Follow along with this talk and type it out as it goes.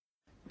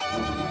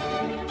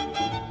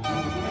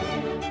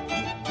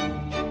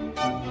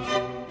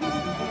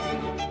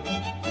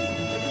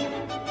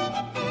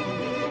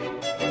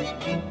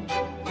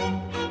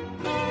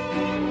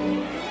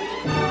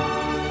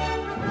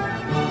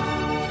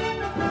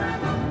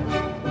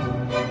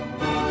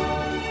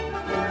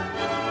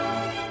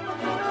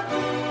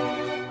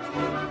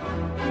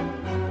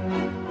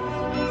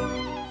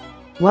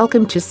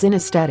Welcome to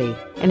Cinestudy,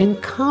 an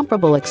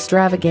incomparable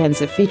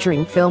extravaganza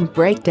featuring film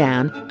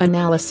breakdown,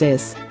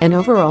 analysis, and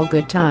overall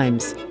good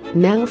times.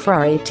 Now for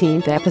our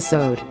 18th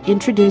episode,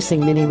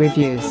 introducing mini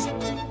reviews.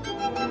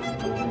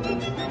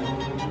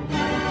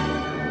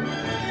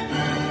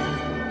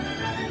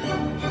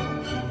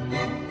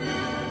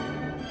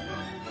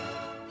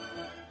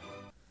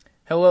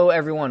 Hello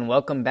everyone,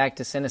 welcome back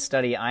to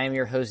Cinestudy. I am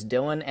your host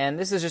Dylan, and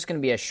this is just going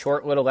to be a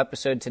short little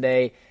episode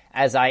today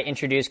as I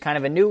introduce kind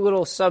of a new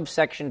little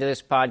subsection to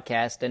this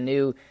podcast, a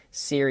new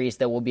series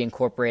that we'll be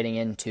incorporating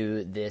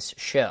into this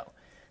show.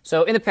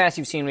 So in the past,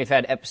 you've seen we've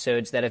had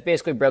episodes that have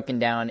basically broken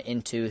down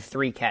into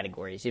three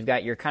categories. You've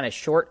got your kind of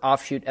short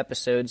offshoot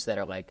episodes that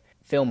are like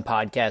film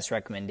podcast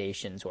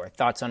recommendations or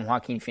thoughts on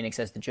Joaquin Phoenix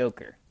as the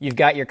Joker. You've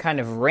got your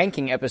kind of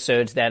ranking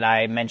episodes that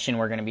I mentioned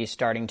we're going to be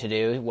starting to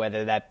do,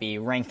 whether that be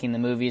ranking the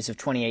movies of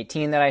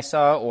 2018 that I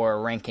saw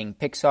or ranking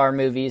Pixar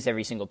movies,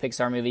 every single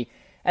Pixar movie.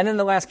 And then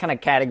the last kind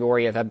of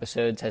category of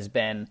episodes has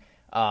been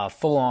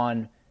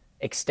full-on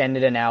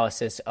extended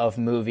analysis of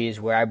movies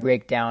where I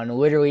break down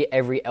literally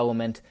every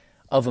element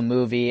of a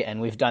movie, and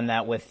we've done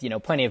that with,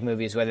 plenty of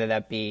movies, whether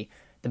that be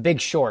The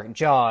Big Short,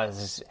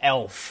 Jaws,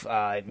 Elf,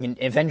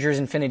 Avengers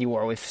Infinity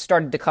War. We've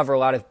started to cover a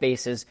lot of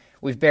bases.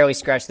 We've barely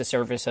scratched the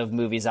surface of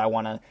movies I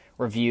want to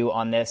review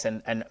on this,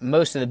 and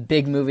most of the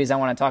big movies I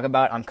want to talk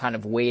about, I'm kind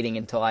of waiting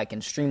until I can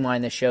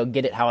streamline the show,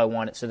 get it how I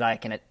want it, so that I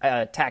can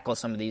tackle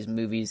some of these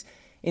movies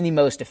in the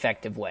most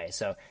effective way.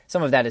 So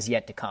some of that is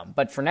yet to come.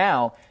 But for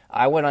now,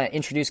 I want to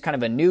introduce kind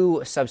of a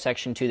new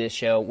subsection to this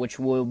show, which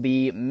will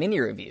be mini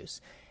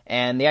reviews.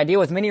 And the idea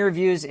with mini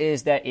reviews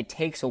is that it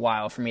takes a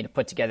while for me to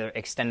put together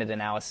extended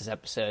analysis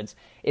episodes.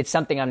 It's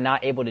something I'm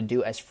not able to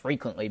do as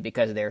frequently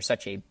because they're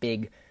such a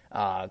big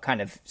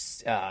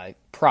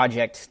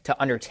project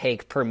to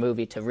undertake per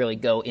movie to really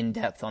go in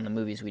depth on the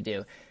movies we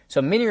do.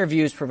 So mini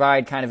reviews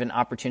provide kind of an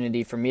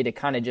opportunity for me to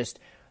kind of just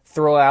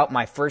throw out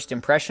my first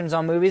impressions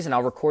on movies, and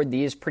I'll record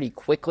these pretty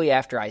quickly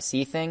after I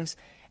see things.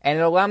 And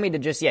it'll allow me to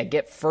just,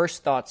 get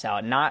first thoughts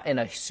out, not in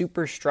a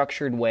super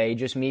structured way,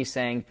 just me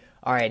saying,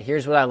 all right,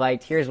 here's what I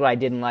liked, here's what I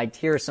didn't like,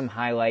 here are some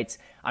highlights.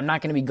 I'm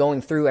not going to be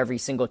going through every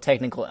single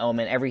technical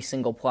element, every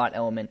single plot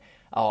element,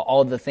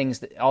 all the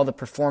things, all the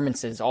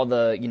performances, all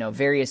the,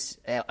 various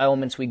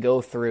elements we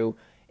go through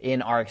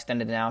in our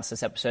extended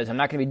analysis episodes. I'm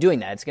not going to be doing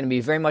that. It's going to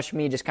be very much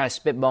me just kind of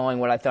spitballing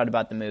what I thought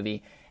about the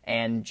movie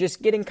and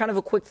just getting kind of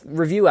a quick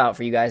review out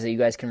for you guys that you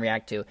guys can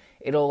react to.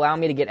 It'll allow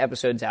me to get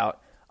episodes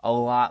out a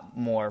lot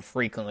more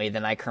frequently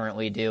than I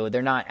currently do.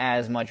 They're not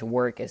as much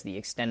work as the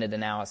extended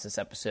analysis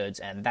episodes,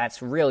 and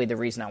that's really the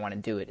reason I want to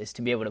do it, is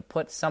to be able to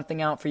put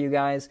something out for you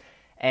guys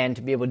and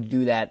to be able to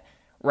do that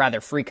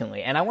rather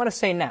frequently. And I want to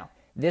say now,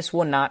 this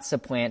will not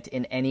supplant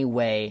in any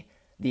way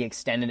the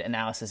extended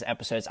analysis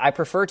episodes. I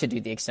prefer to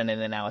do the extended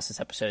analysis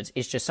episodes.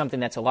 It's just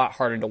something that's a lot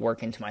harder to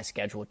work into my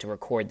schedule to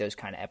record those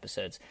kind of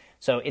episodes.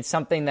 So it's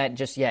something that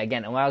just,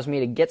 again, allows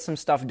me to get some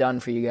stuff done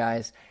for you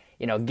guys,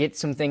 get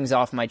some things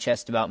off my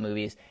chest about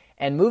movies.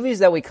 And movies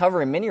that we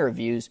cover in mini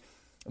reviews,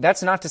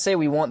 that's not to say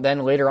we won't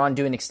then later on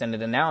do an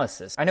extended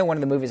analysis. I know one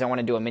of the movies I want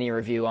to do a mini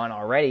review on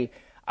already,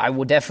 I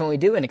will definitely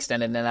do an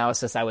extended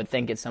analysis, I would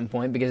think, at some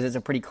point, because it's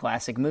a pretty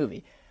classic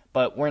movie.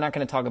 But we're not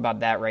going to talk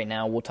about that right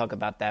now. We'll talk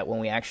about that when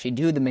we actually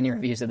do the mini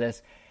reviews of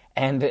this.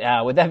 And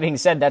with that being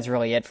said, that's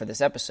really it for this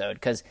episode,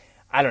 because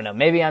I don't know,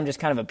 maybe I'm just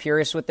kind of a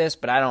purist with this,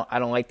 but I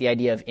don't like the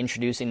idea of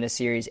introducing this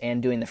series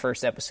and doing the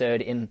first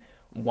episode in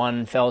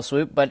one fell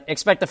swoop. But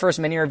expect the first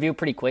mini review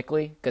pretty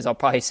quickly, because I'll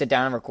probably sit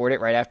down and record it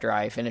right after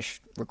I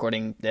finish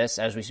recording this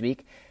as we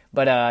speak.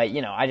 But I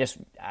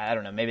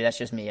don't know, maybe that's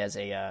just me as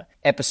a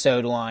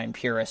episode line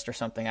purist or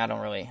something. I don't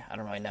really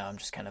know. I'm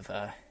just kind of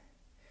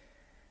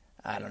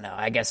I don't know.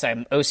 I guess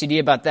I'm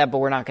OCD about that, but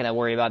we're not going to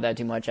worry about that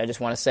too much. I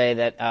just want to say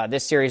that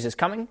this series is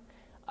coming.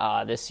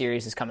 This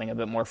series is coming a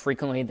bit more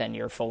frequently than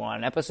your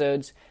full-on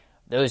episodes.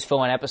 Those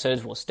full-on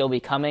episodes will still be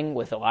coming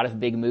with a lot of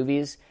big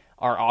movies.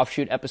 Our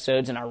offshoot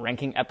episodes and our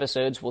ranking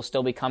episodes will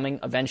still be coming.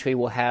 Eventually,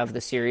 we'll have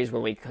the series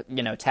where we,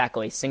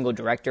 tackle a single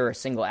director or a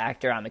single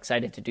actor. I'm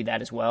excited to do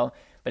that as well.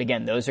 But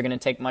again, those are going to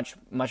take much,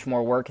 much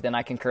more work than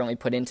I can currently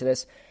put into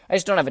this. I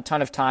just don't have a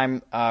ton of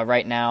time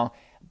right now.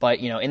 But,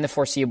 in the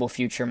foreseeable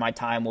future, my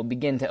time will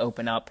begin to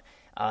open up.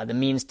 The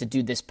means to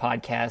do this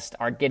podcast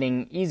are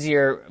getting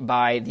easier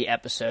by the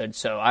episode.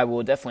 So I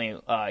will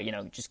definitely,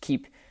 just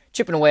keep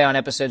chipping away on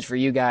episodes for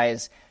you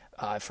guys,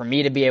 for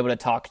me to be able to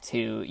talk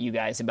to you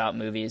guys about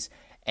movies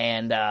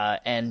and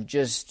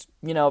just,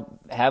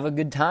 have a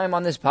good time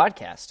on this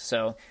podcast.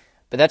 So,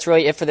 but that's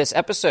really it for this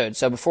episode.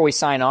 So before we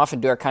sign off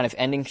and do our kind of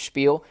ending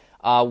spiel,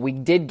 we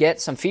did get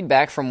some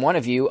feedback from one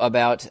of you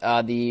about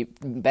the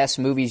best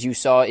movies you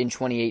saw in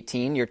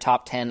 2018, your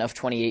top 10 of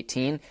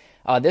 2018.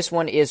 This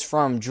one is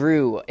from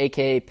Drew,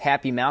 a.k.a.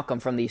 Pappy Malcolm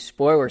from the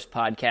Spoilers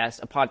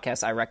Podcast, a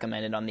podcast I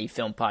recommended on the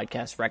Film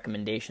Podcast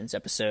Recommendations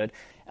episode.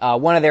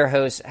 One of their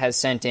hosts has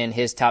sent in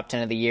his top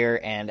 10 of the year,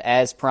 and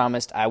as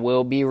promised, I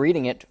will be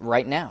reading it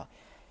right now.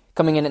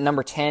 Coming in at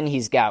number 10,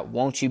 he's got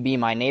Won't You Be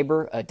My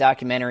Neighbor, a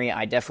documentary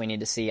I definitely need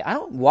to see. I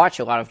don't watch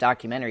a lot of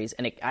documentaries,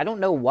 and I don't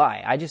know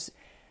why.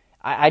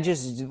 I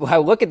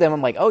look at them,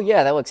 I'm like, oh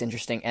yeah, that looks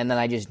interesting, and then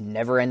I just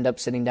never end up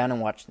sitting down and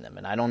watching them,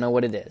 and I don't know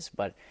what it is,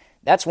 but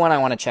that's one I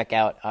want to check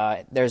out.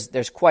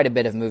 There's quite a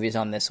bit of movies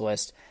on this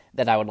list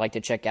that I would like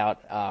to check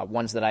out,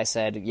 ones that I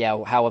said,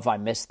 yeah, how have I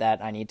missed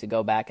that? I need to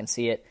go back and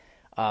see it,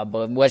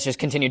 but let's just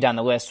continue down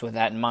the list with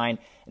that in mind.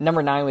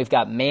 Number 9, we've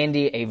got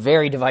Mandy, a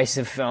very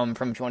divisive film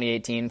from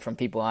 2018 from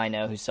people I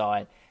know who saw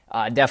it.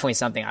 Definitely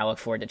something I look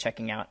forward to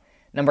checking out.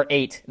 Number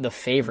 8, The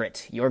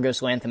Favorite.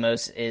 Yorgos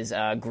Lanthimos is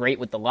great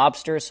with The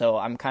Lobster, so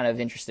I'm kind of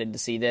interested to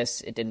see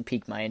this. It didn't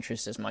pique my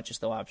interest as much as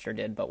The Lobster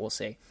did, but we'll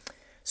see.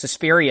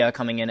 Suspiria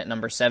coming in at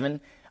number 7.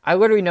 I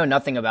literally know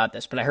nothing about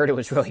this, but I heard it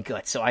was really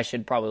good, so I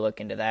should probably look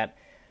into that.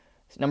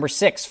 Number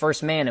 6,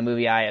 First Man, a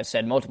movie I have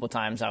said multiple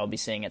times I will be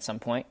seeing at some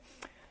point.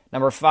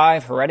 Number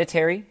 5,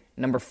 Hereditary.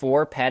 Number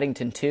 4,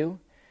 Paddington 2.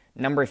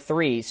 Number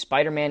 3,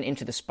 Spider-Man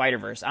Into the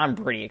Spider-Verse. I'm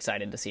pretty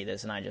excited to see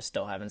this, and I just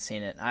still haven't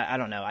seen it. I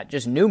don't know.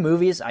 Just new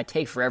movies, I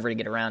take forever to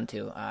get around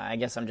to. I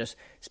guess I'm just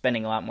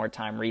spending a lot more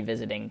time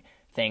revisiting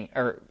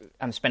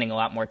I'm spending a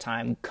lot more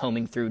time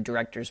combing through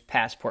directors'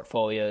 past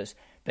portfolios.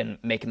 Been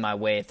making my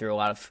way through a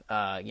lot of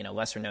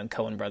lesser-known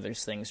Coen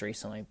Brothers things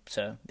recently.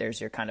 So there's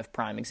your kind of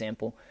prime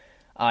example.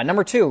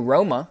 Number 2,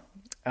 Roma.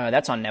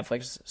 That's on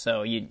Netflix,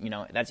 so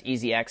that's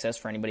easy access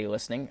for anybody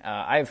listening.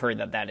 I've heard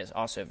that is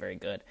also very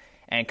good.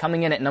 And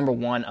coming in at number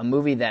 1, a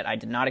movie that I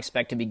did not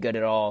expect to be good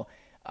at all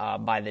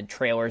by the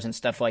trailers and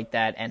stuff like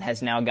that, and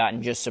has now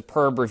gotten just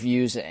superb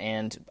reviews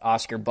and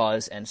Oscar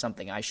buzz, and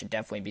something I should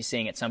definitely be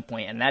seeing at some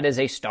point, and that is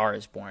A Star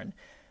is Born.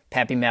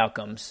 Pappy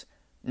Malcolm's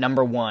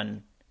number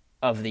 1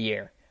 of the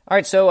year. All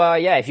right, so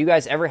if you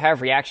guys ever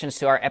have reactions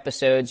to our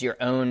episodes, your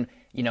own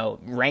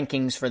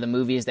rankings for the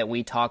movies that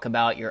we talk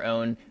about, your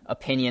own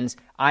opinions,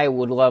 I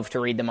would love to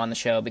read them on the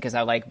show because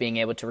I like being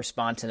able to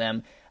respond to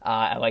them.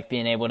 I like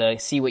being able to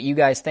see what you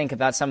guys think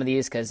about some of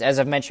these because, as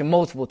I've mentioned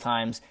multiple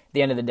times, at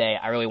the end of the day,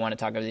 I really want to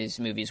talk about these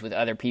movies with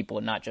other people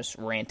and not just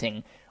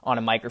ranting on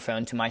a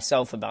microphone to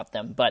myself about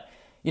them. But,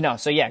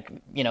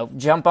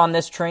 jump on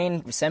this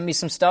train, send me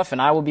some stuff,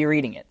 and I will be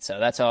reading it. So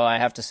that's all I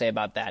have to say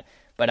about that.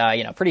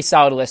 But, pretty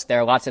solid list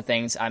there. Lots of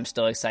things I'm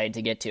still excited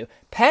to get to.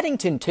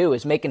 Paddington 2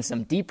 is making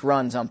some deep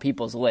runs on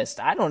people's list.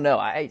 I don't know.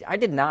 I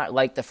did not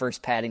like the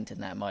first Paddington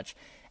that much.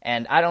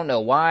 And I don't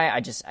know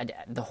why.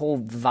 The whole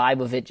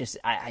vibe of it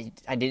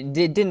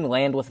didn't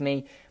land with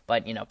me.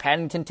 But,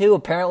 Paddington 2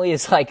 apparently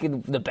is like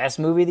the best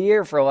movie of the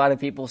year for a lot of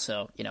people.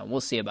 So,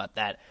 we'll see about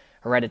that.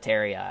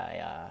 Hereditary,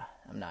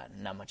 I'm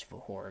not much of a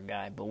horror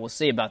guy, but we'll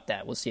see about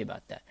that.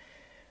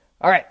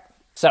 All right.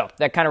 So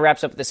that kind of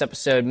wraps up this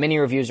episode. Mini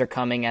reviews are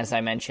coming, as I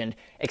mentioned.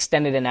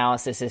 Extended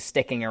analysis is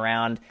sticking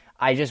around.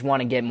 I just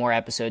want to get more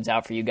episodes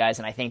out for you guys,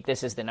 and I think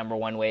this is the number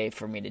one way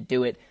for me to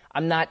do it.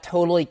 I'm not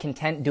totally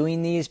content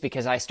doing these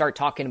because I start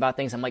talking about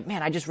things. I'm like,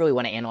 man, I just really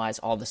want to analyze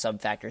all the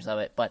sub-factors of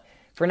it. But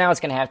for now, it's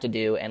going to have to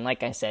do. And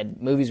like I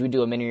said, movies we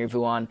do a mini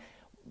review on,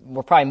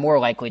 we're probably more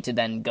likely to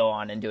then go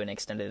on and do an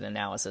extended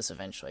analysis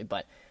eventually.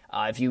 But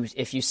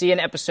if you see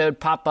an episode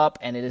pop up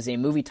and it is a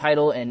movie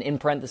title and in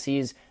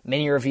parentheses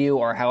mini review,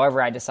 or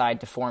however I decide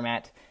to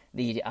format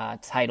the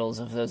titles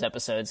of those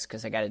episodes,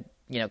 because I got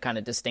to kind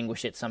of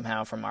distinguish it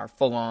somehow from our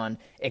full on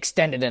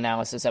extended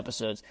analysis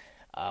episodes.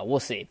 We'll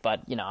see,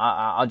 but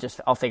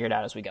I'll figure it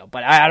out as we go.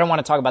 But I don't want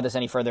to talk about this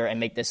any further and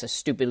make this a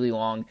stupidly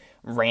long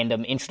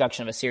random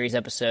introduction of a series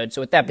episode.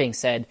 So with that being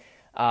said,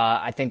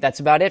 I think that's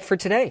about it for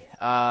today.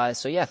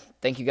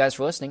 Thank you guys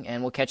for listening,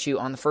 and we'll catch you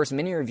on the first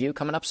mini review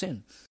coming up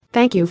soon.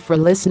 Thank you for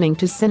listening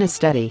to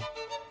Cinestudy.